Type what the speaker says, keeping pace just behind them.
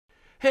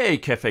Hey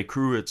Cafe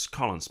crew, it's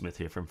Colin Smith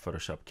here from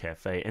Photoshop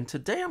Cafe, and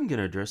today I'm going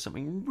to address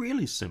something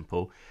really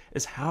simple,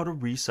 is how to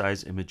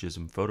resize images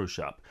in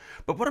Photoshop.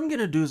 But what I'm going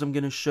to do is I'm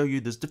going to show you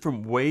there's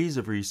different ways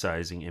of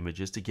resizing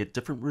images to get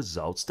different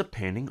results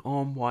depending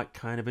on what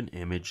kind of an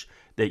image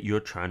that you're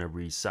trying to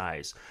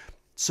resize.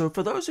 So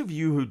for those of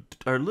you who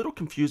are a little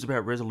confused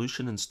about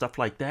resolution and stuff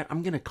like that,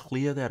 I'm going to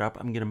clear that up.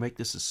 I'm going to make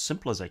this as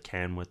simple as I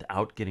can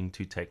without getting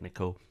too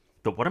technical.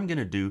 But what I'm going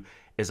to do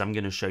is I'm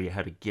going to show you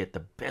how to get the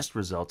best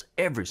results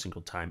every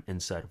single time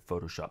inside of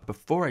Photoshop.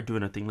 Before I do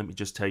anything, let me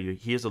just tell you,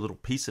 here's a little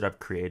piece that I've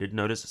created.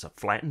 Notice it's a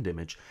flattened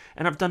image.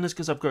 And I've done this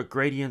because I've got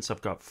gradients,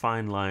 I've got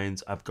fine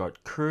lines, I've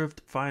got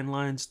curved fine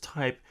lines,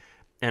 type,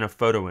 and a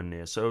photo in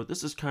there. So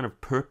this is kind of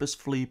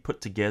purposefully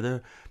put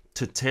together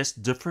to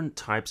test different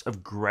types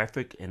of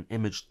graphic and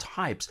image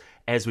types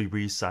as we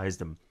resize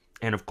them.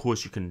 And of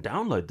course, you can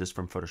download this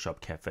from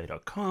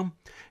photoshopcafe.com,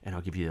 and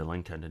I'll give you a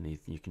link underneath.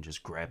 You can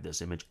just grab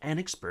this image and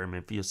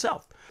experiment for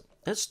yourself.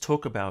 Let's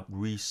talk about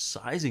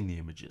resizing the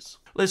images.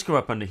 Let's go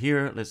up under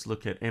here. Let's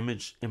look at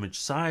image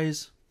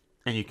size,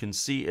 and you can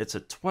see it's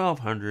at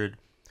 1200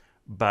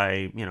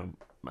 by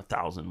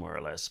 1000 more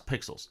or less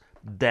pixels.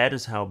 That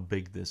is how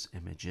big this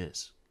image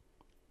is.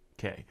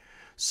 Okay,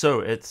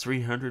 so at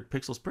 300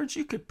 pixels per inch,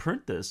 you could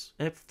print this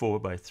at 4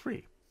 by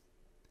 3,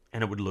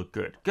 and it would look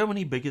good. Go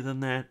any bigger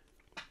than that,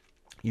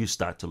 you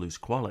start to lose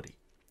quality.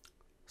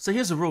 So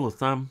here's a rule of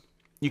thumb.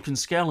 You can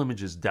scale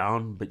images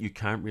down, but you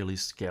can't really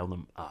scale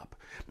them up.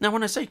 Now,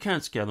 when I say you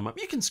can't scale them up,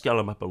 you can scale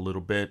them up a little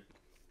bit.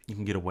 You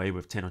can get away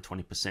with 10 or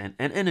 20%,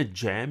 and in a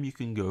jam, you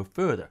can go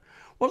further.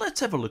 Well,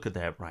 let's have a look at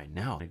that right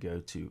now. I go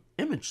to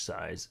image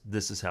size.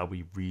 This is how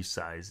we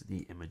resize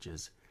the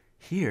images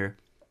here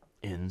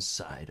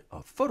inside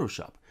of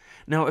Photoshop.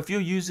 Now, if you're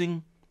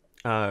using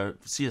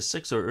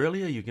CS6 or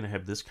earlier, you're going to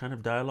have this kind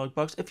of dialog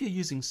box. If you're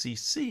using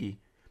CC,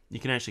 you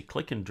can actually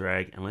click and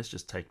drag, and let's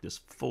just take this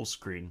full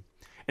screen,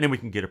 and then we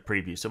can get a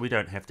preview, so we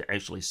don't have to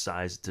actually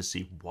size to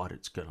see what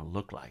it's going to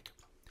look like.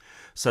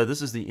 So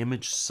this is the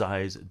image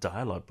size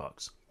dialog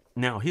box.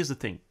 Now, here's the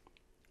thing.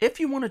 If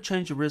you want to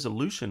change the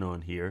resolution on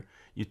here,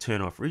 you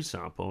turn off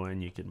resample,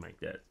 and you can make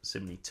that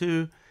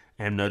 72,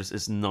 and notice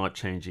it's not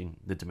changing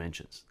the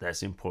dimensions.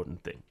 That's the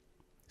important thing.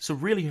 So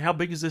really, how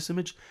big is this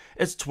image?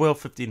 It's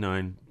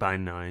 1259 by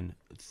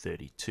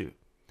 932.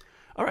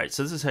 All right,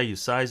 so this is how you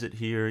size it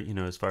here,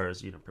 as far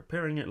as,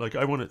 preparing it. Like,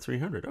 I want it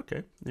 300.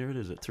 Okay, there it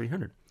is at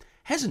 300.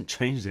 Hasn't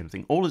changed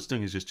anything. All it's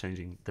doing is just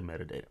changing the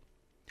metadata.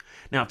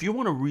 Now, if you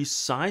want to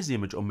resize the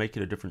image or make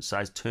it a different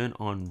size, turn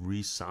on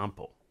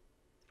resample.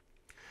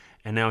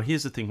 And now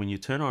here's the thing. When you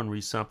turn on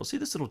resample, see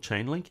this little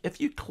chain link?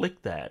 If you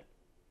click that,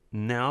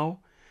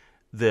 now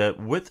the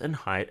width and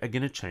height are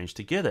going to change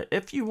together.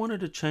 If you wanted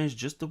to change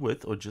just the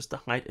width or just the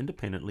height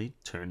independently,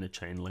 turn the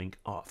chain link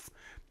off.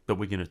 But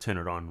we're going to turn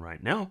it on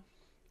right now,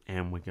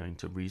 and we're going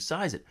to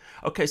resize it.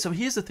 Okay, so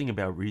here's the thing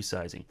about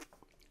resizing.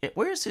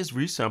 Where it says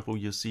resample,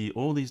 you'll see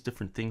all these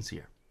different things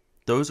here.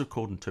 Those are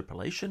called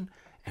interpolation,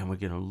 and we're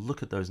going to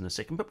look at those in a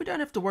second, but we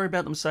don't have to worry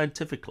about them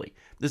scientifically.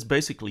 There's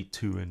basically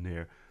two in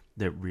there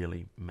that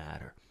really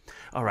matter.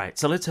 All right,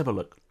 so let's have a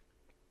look.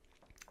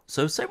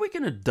 So say we're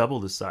going to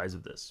double the size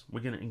of this. We're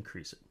going to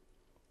increase it.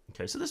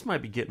 Okay, so this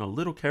might be getting a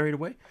little carried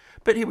away,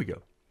 but here we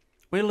go.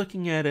 We're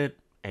looking at it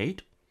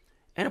 8,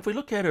 and if we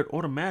look at it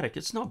automatic,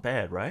 it's not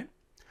bad, right?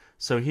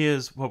 So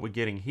here's what we're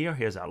getting here.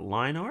 Here's our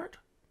line art.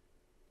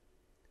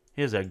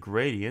 Here's our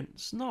gradient.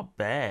 It's not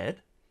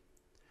bad.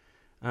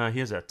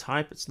 Here's our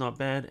type. It's not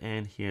bad.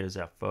 And here's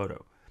our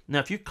photo. Now,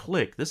 if you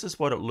click, this is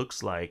what it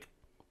looks like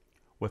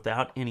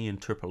without any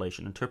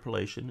interpolation.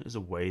 Interpolation is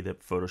a way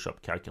that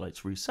Photoshop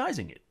calculates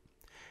resizing it.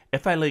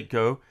 If I let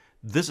go,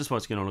 this is what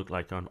it's going to look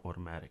like on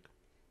automatic.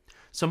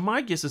 So my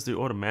guess is the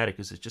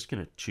automatic is it's just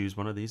going to choose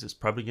one of these. It's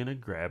probably going to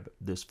grab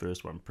this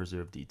first one,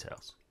 preserve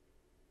details.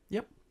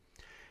 Yep.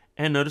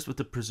 And notice with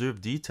the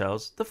preserved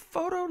details, the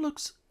photo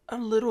looks a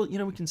little,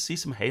 we can see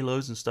some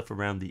halos and stuff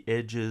around the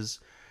edges.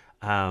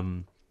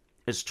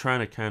 It's trying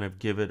to kind of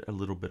give it a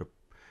little bit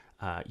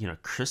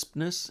of,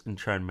 crispness and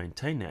try and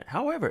maintain that.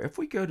 However, if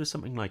we go to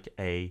something like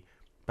a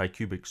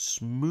bicubic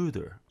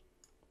smoother,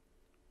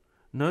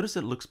 notice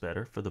it looks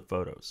better for the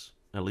photos,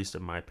 at least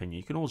in my opinion.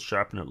 You can always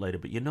sharpen it later,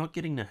 but you're not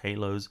getting the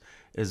halos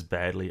as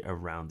badly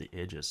around the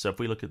edges. So if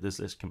we look at this,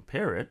 let's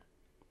compare it.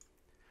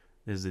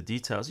 There's the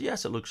details.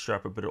 Yes, it looks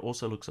sharper, but it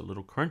also looks a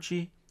little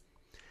crunchy.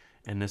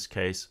 In this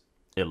case,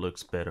 it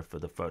looks better for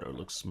the photo. It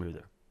looks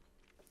smoother.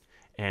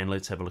 And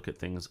let's have a look at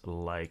things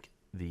like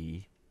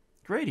the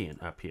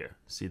gradient up here.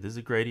 See, there's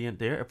a gradient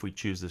there. If we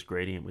choose this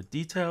gradient with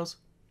details,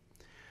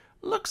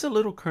 looks a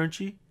little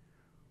crunchy,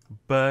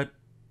 but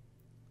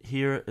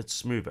here it's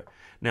smoother.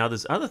 Now,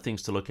 there's other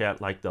things to look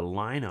at, like the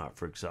line art,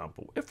 for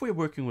example. If we're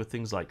working with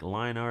things like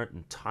line art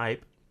and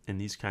type and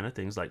these kind of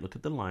things, like look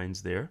at the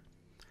lines there.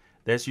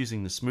 That's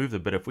using the smoother,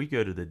 but if we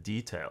go to the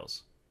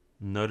details,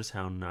 notice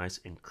how nice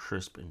and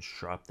crisp and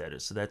sharp that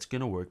is. So that's going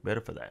to work better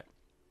for that.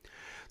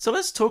 So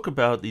let's talk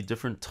about the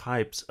different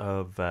types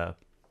of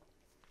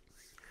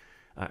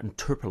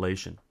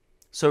interpolation.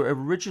 So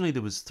originally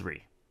there was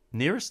 3.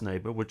 nearest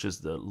neighbor, which is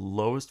the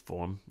lowest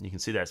form. You can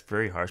see that's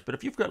very harsh, but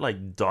if you've got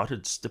like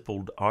dotted,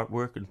 stippled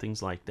artwork and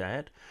things like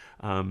that,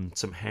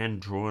 some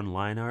hand-drawn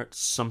line art,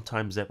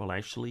 sometimes that will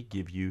actually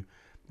give you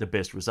the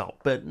best result,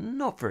 but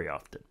not very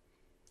often.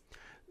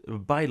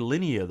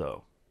 Bilinear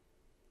though,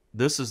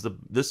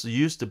 this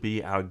used to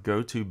be our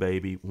go-to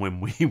baby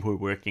when we were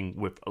working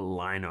with a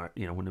line art,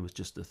 when it was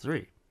just the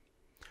three.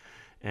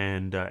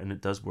 And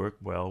it does work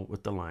well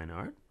with the line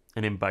art.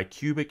 And then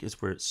bicubic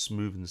is where it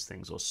smoothens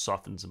things or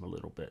softens them a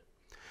little bit.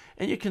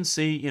 And you can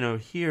see,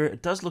 here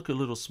it does look a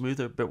little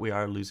smoother, but we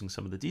are losing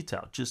some of the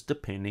detail, just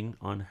depending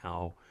on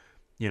how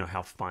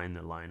fine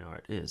the line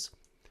art is.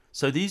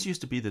 So these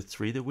used to be the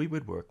three that we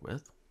would work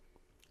with.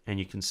 And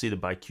you can see the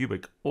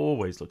bicubic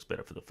always looks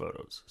better for the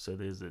photos. So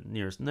there's the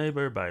nearest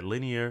neighbor,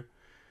 bilinear,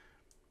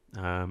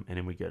 and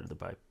then we go to the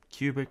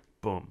bicubic,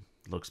 boom,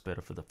 looks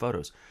better for the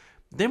photos.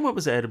 Then what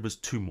was added was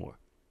two more,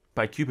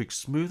 bicubic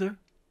smoother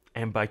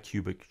and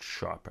bicubic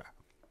sharper.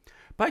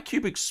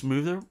 Bicubic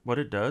smoother, what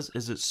it does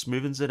is it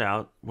smoothens it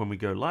out when we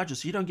go larger,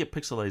 so you don't get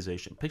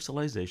pixelization.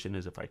 Pixelization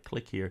is if I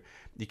click here,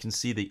 you can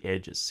see the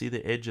edges. See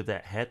the edge of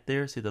that hat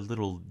there? See the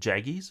little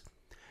jaggies?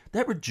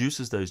 That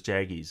reduces those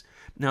jaggies.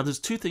 Now, there's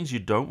two things you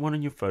don't want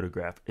in your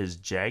photograph is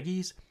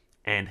jaggies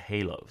and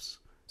halos.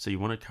 So you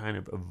want to kind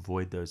of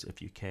avoid those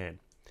if you can.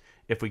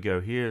 If we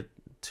go here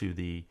to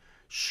the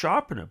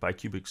sharpener,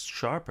 bicubic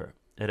sharper,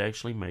 it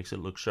actually makes it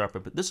look sharper.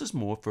 But this is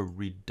more for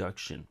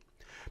reduction.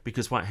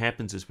 Because what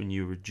happens is when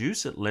you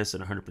reduce it less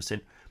than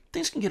 100%,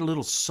 things can get a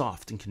little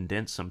soft and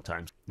condensed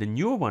sometimes. The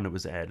newer one that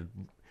was added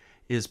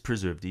is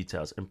preserved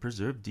details. And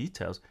preserved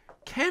details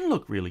can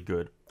look really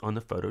good on the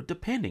photo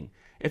depending.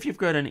 If you've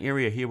got an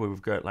area here where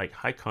we've got like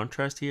high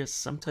contrast here,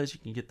 sometimes you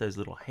can get those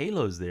little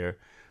halos there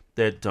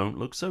that don't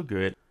look so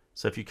good.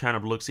 So if you kind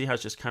of look, see how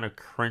it's just kind of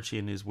crunchy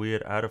and these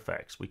weird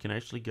artifacts. We can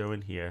actually go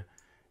in here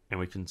and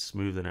we can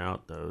smoothen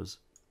out those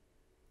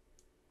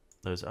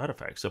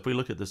artifacts. So if we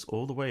look at this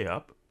all the way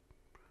up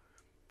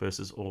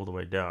versus all the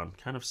way down,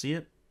 kind of see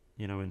it,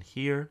 in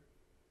here.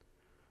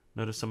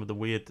 Notice some of the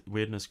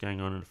weirdness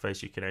going on in the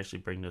face. You can actually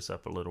bring this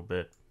up a little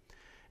bit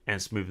and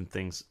smoothen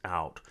things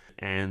out.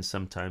 And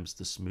sometimes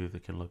the smoother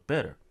can look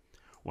better.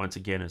 Once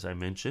again, as I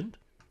mentioned,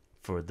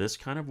 for this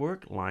kind of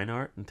work, line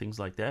art and things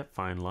like that,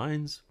 fine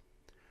lines,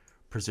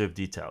 preserve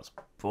details.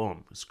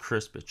 Boom, it's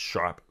crisp, it's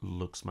sharp,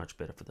 looks much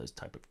better for those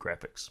type of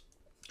graphics.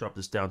 Drop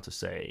this down to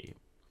say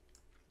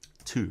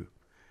 2.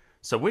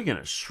 So we're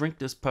gonna shrink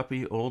this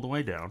puppy all the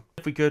way down.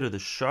 If we go to the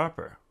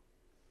sharper,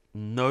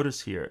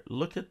 notice here,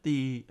 look at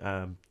the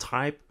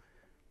type.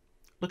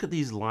 Look at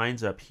these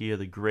lines up here,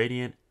 the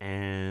gradient,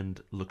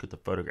 and look at the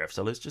photograph.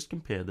 So let's just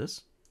compare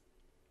this.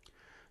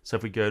 So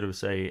if we go to,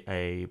 say,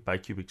 a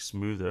bicubic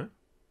smoother,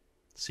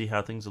 see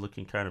how things are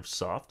looking kind of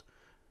soft,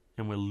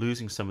 and we're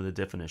losing some of the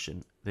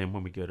definition. Then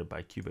when we go to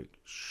bicubic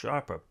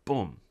sharper,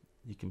 boom,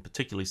 you can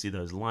particularly see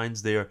those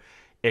lines there.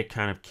 It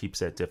kind of keeps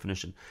that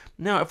definition.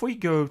 Now, if we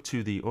go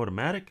to the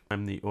automatic,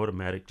 the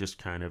automatic just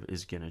kind of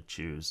is going to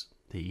choose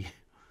the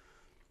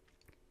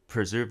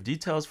preserve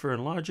details for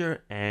enlarger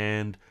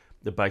and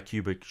the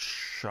bicubic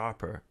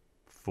sharper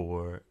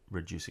for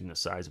reducing the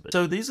size of it.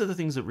 So these are the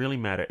things that really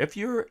matter. If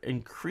you're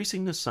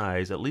increasing the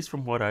size, at least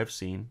from what I've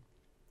seen,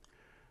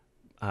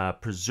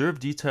 preserve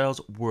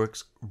details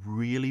works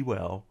really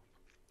well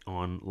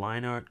on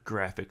line art,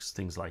 graphics,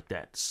 things like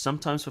that.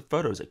 Sometimes for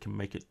photos, it can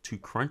make it too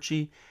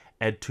crunchy,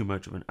 add too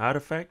much of an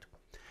artifact.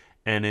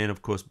 And then,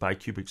 of course,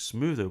 bicubic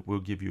smoother will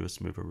give you a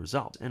smoother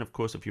result. And of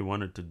course, if you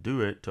wanted to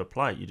do it, to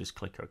apply it, you just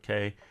click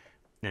OK.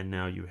 And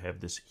now you have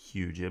this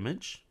huge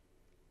image.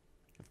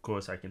 Of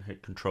course, I can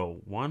hit Control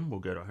 1, we'll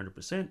go to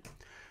 100%.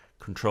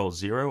 Control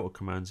 0 or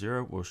Command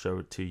 0 will show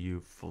it to you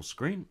full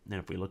screen. And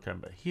if we look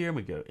over here,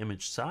 we go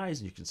image size,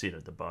 and you can see it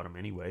at the bottom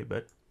anyway.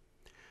 But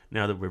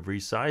now that we've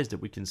resized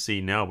it, we can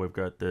see now we've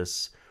got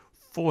this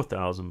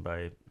 4,000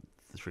 by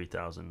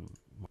 3,000.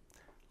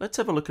 Let's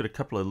have a look at a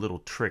couple of little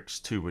tricks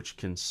too, which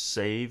can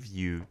save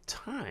you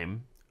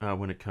time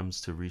when it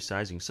comes to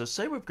resizing. So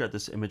say we've got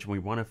this image and we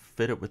want to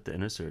fit it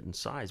within a certain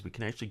size. We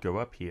can actually go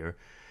up here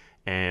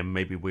and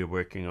maybe we're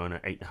working on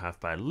an 8.5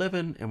 by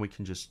 11 and we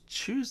can just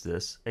choose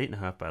this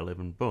 8.5 by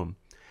 11, boom.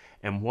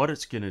 And what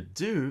it's going to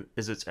do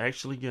is it's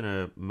actually going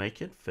to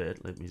make it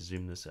fit. Let me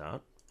zoom this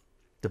out.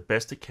 The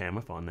best it can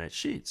with on that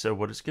sheet. So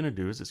what it's going to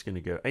do is it's going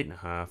to go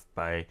 8.5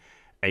 by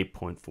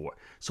 8.4.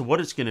 So what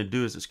it's going to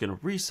do is it's going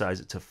to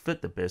resize it to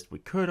fit the best we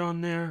could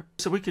on there.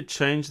 So we could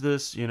change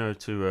this, to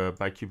a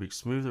bicubic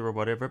smoother or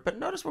whatever. But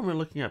notice when we're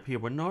looking up here,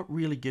 we're not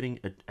really getting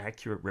an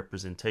accurate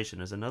representation.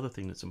 There's another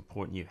thing that's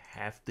important. You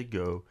have to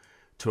go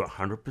to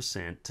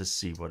 100% to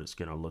see what it's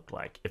going to look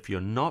like. If you're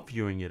not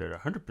viewing it at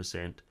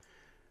 100%,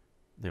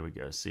 there we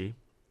go, see?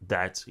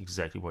 That's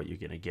exactly what you're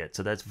going to get.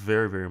 So that's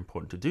very, very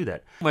important to do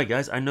that. Anyway,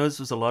 guys, I know this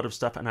was a lot of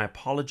stuff, and I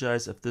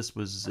apologize if this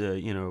was,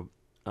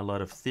 a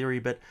lot of theory,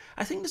 but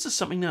I think this is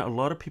something that a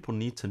lot of people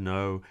need to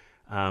know.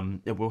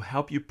 It will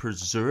help you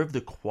preserve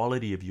the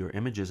quality of your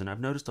images. And I've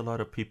noticed a lot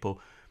of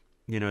people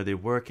they're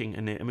working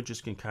and their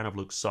images can kind of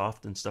look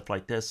soft and stuff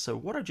like this. So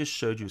what I just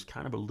showed you is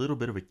kind of a little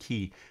bit of a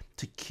key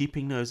to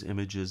keeping those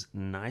images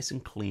nice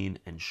and clean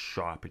and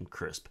sharp and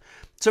crisp.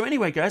 So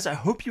anyway, guys, I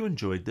hope you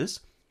enjoyed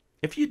this.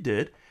 If you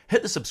did,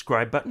 hit the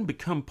subscribe button,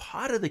 become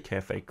part of the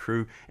Cafe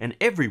crew, and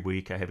every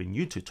week I have a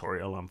new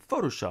tutorial on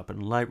Photoshop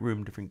and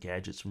Lightroom, different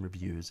gadgets and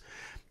reviews.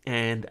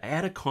 And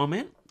add a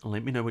comment,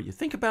 let me know what you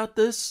think about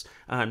this.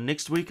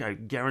 Next week, I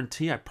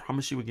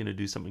promise you we're going to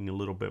do something a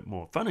little bit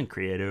more fun and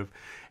creative.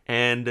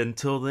 And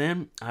until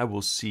then, I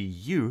will see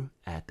you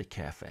at the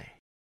cafe.